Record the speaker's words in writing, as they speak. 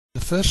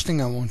first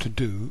thing I want to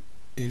do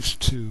is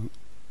to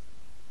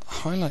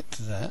highlight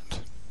that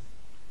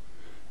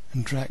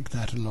and drag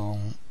that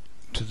along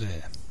to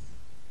there.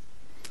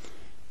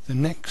 The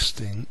next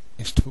thing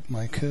is to put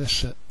my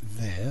cursor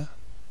there,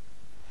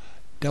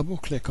 double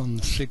click on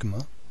the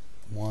sigma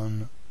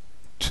 1,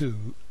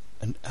 2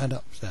 and add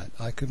up that.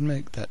 I could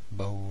make that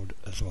bold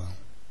as well.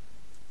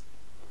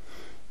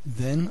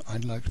 Then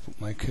I'd like to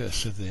put my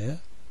cursor there,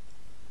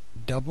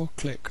 double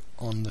click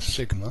on the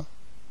sigma,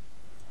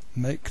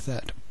 make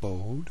that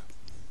bold,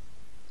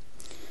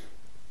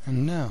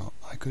 and now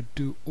I could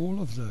do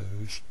all of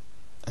those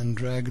and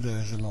drag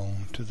those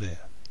along to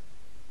there.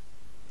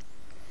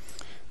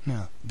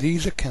 Now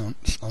these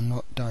accounts are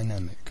not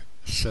dynamic,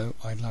 so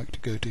I'd like to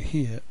go to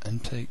here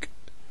and take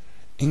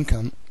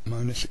income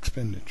minus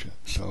expenditure.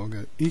 So I'll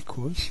go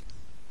equals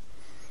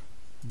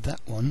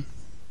that one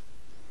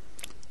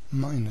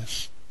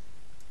minus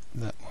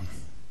that one.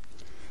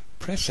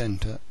 Press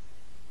enter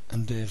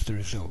and there's the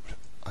result.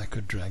 I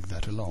could drag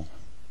that along.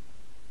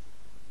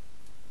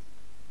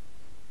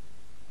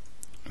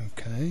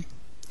 Okay,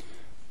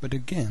 but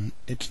again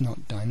it's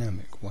not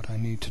dynamic. What I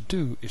need to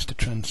do is to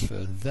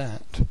transfer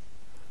that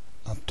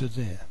up to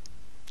there.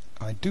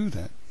 I do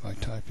that by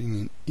typing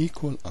in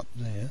equal up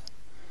there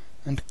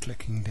and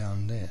clicking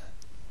down there.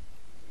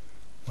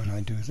 When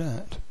I do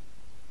that,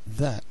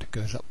 that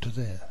goes up to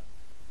there.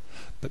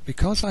 But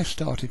because I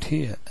started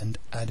here and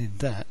added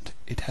that,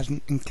 it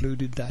hasn't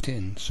included that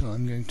in, so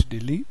I'm going to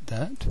delete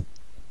that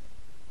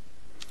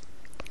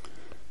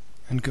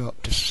and go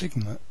up to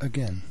sigma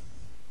again.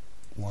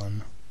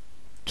 1,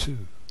 2.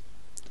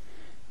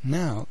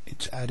 Now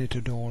it's added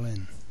it all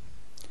in.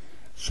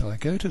 So I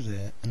go to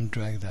there and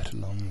drag that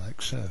along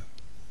like so.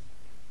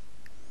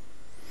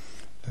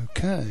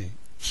 Okay,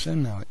 so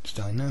now it's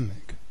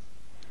dynamic.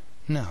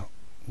 Now,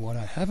 what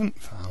I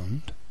haven't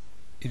found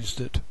is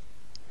that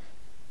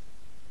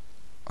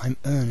I'm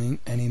earning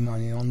any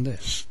money on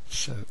this.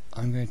 So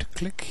I'm going to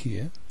click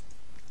here,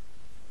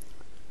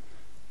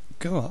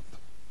 go up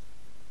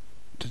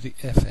to the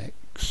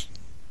FX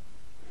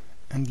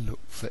and look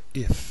for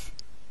if.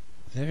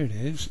 There it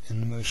is in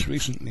the most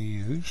recently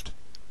used.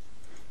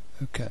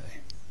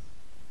 Okay.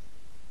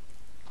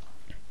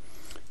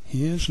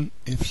 Here's an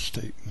if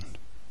statement.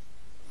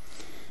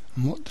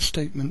 And what the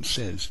statement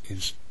says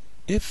is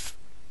if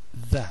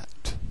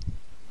that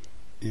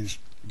is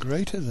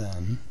greater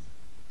than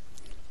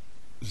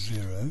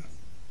 0,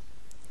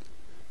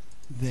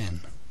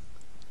 then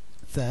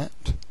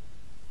that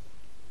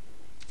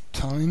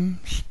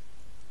times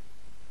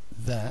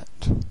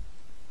that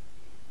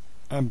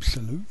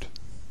absolute,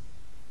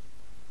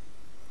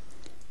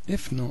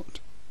 if not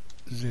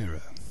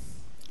 0.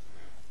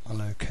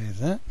 I'll OK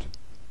that,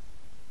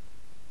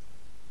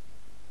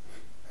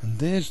 and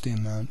there's the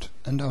amount,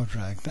 and I'll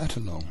drag that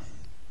along.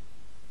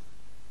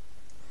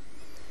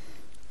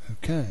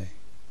 Okay,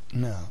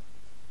 now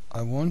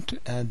I want to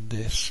add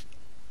this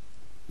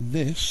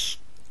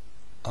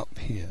up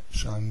here,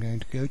 so I'm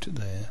going to go to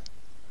there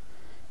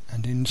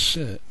and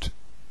insert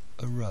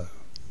a row.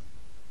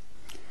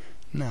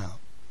 Now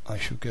I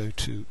shall go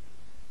to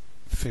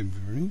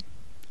February,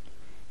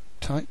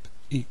 type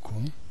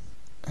equal,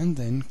 and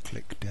then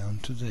click down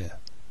to there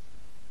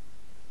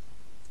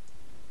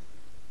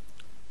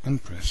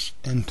and press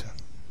enter.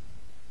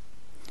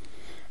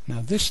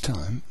 Now this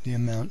time the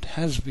amount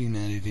has been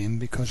added in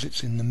because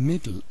it's in the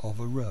middle of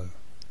a row.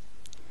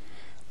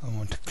 I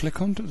want to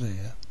click onto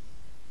there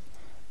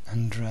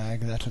and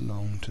drag that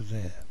along to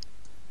there.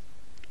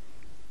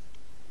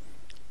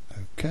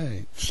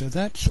 Okay, so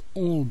that's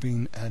all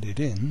been added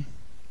in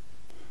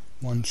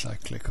once I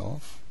click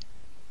off.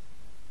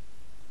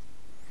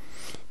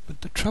 But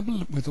the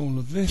trouble with all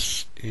of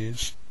this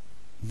is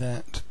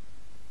that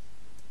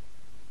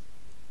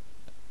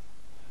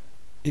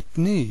it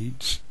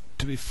needs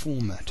to be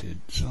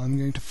formatted. So I'm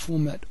going to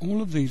format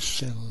all of these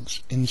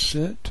cells,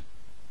 insert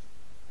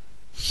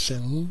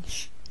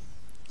cells,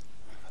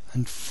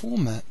 and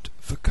format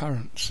for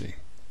currency.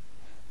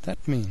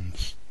 That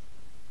means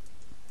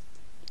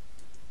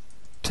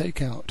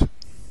take out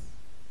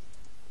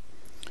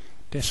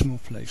decimal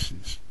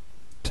places,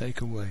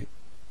 take away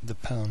the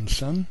pound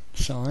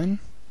sign,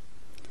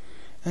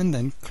 and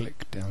then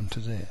click down to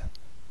there.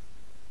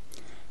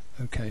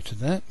 OK to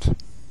that.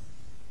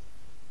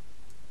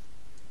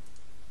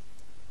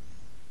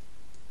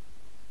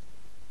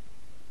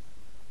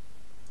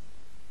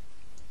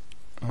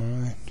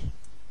 Alright.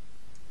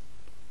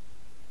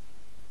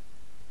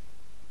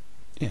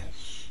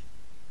 Yes.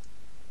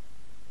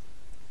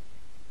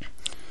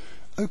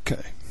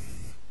 Okay.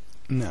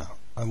 Now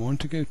I want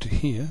to go to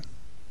here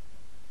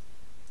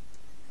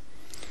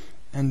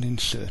and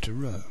insert a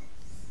row.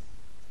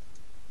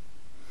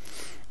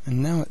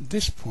 And now at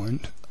this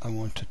point I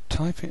want to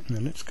type it. Now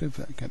let's go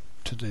back up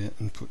to there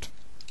and put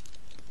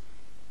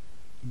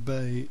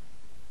bank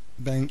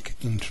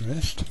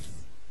interest.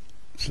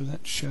 So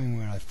that's showing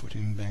where I've put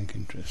in bank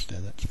interest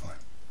there, that's fine.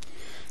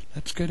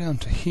 Let's go down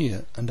to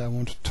here and I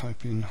want to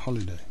type in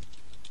holiday.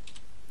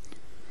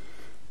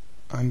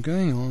 I'm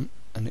going on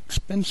an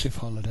expensive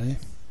holiday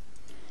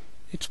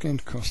it's going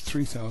to cost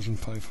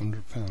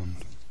 £3,500.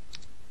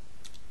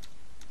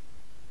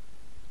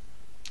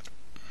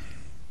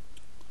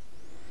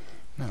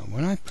 Now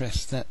when I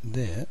press that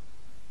there,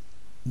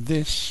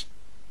 this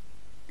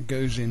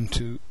goes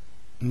into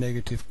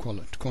negative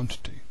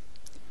quantity.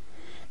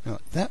 Now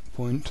at that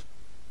point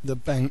the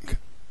bank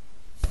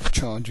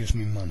charges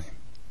me money.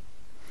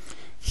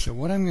 So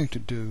what I'm going to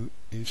do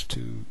is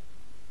to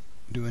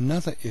do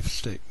another if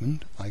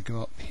statement. I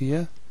go up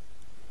here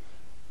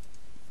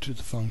to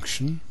the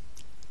function,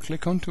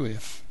 click onto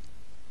if,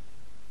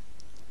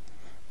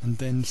 and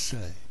then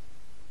say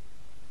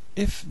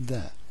if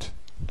that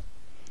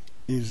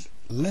is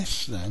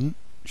less than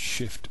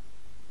shift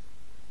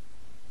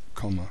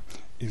comma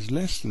is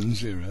less than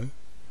 0,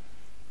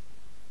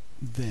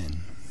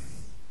 then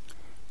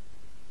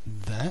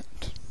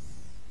that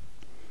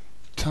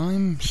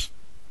times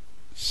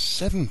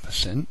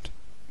 7%,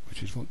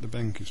 which is what the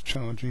bank is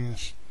charging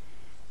us,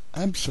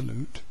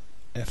 absolute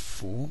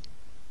F4,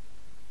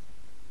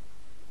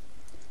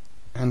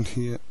 and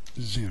here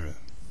 0.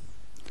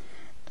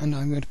 And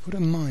I'm going to put a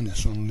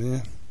minus on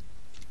there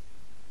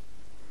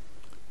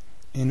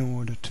in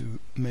order to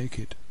make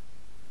it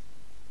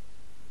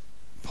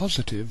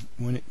positive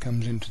when it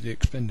comes into the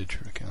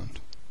expenditure account.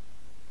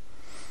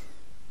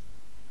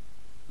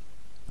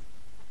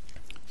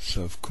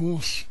 So of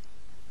course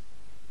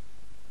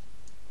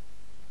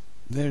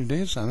there it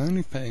is. I'm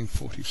only paying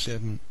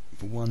 47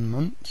 for 1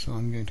 month, so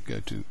I'm going to go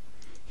to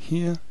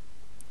here,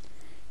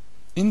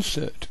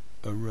 insert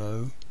a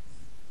row,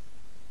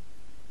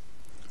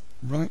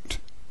 write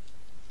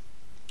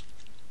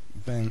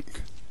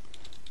bank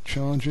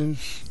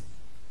charges,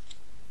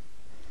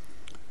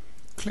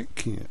 click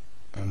here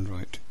and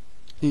write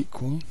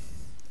equal,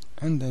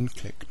 and then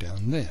click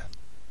down there.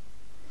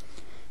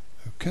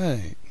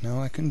 Okay,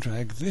 now I can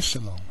drag this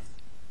along,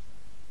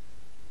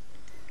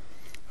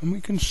 and we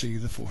can see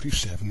the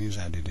 47 is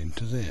added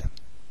into there.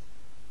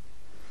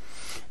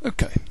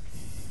 Okay,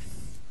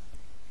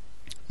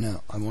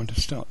 now I want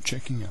to start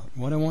checking out.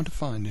 What I want to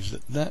find is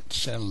that that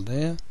cell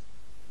there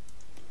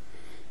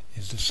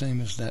is the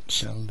same as that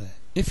cell there.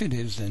 If it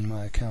is, then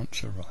my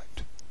accounts are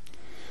right.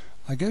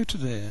 I go to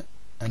there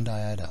and I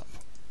add up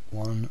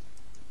 1,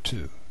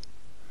 2.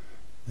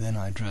 Then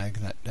I drag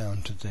that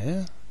down to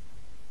there.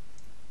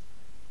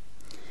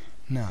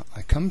 Now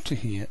I come to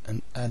here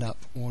and add up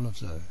all of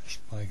those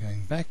by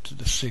going back to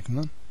the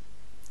sigma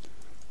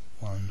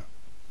 1.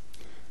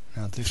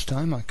 Now this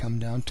time I come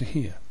down to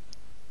here.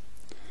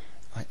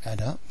 I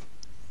add up,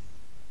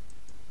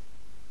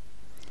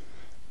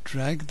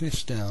 drag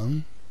this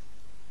down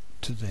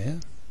to there.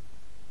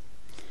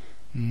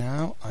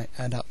 Now I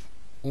add up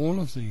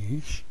all of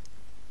these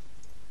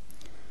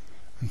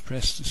and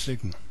press the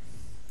sigma.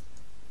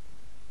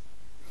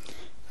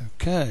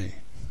 Okay,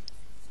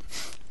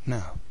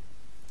 now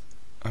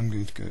I'm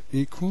going to go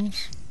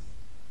equals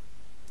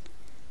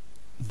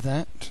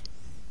that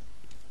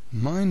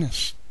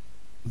minus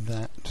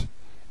that.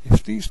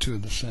 If these two are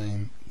the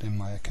same, then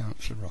my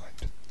accounts are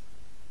right.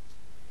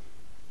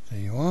 There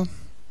you are.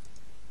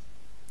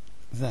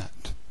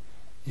 That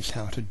is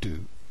how to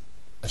do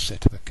a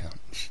set of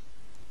accounts.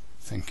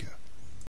 Thank you.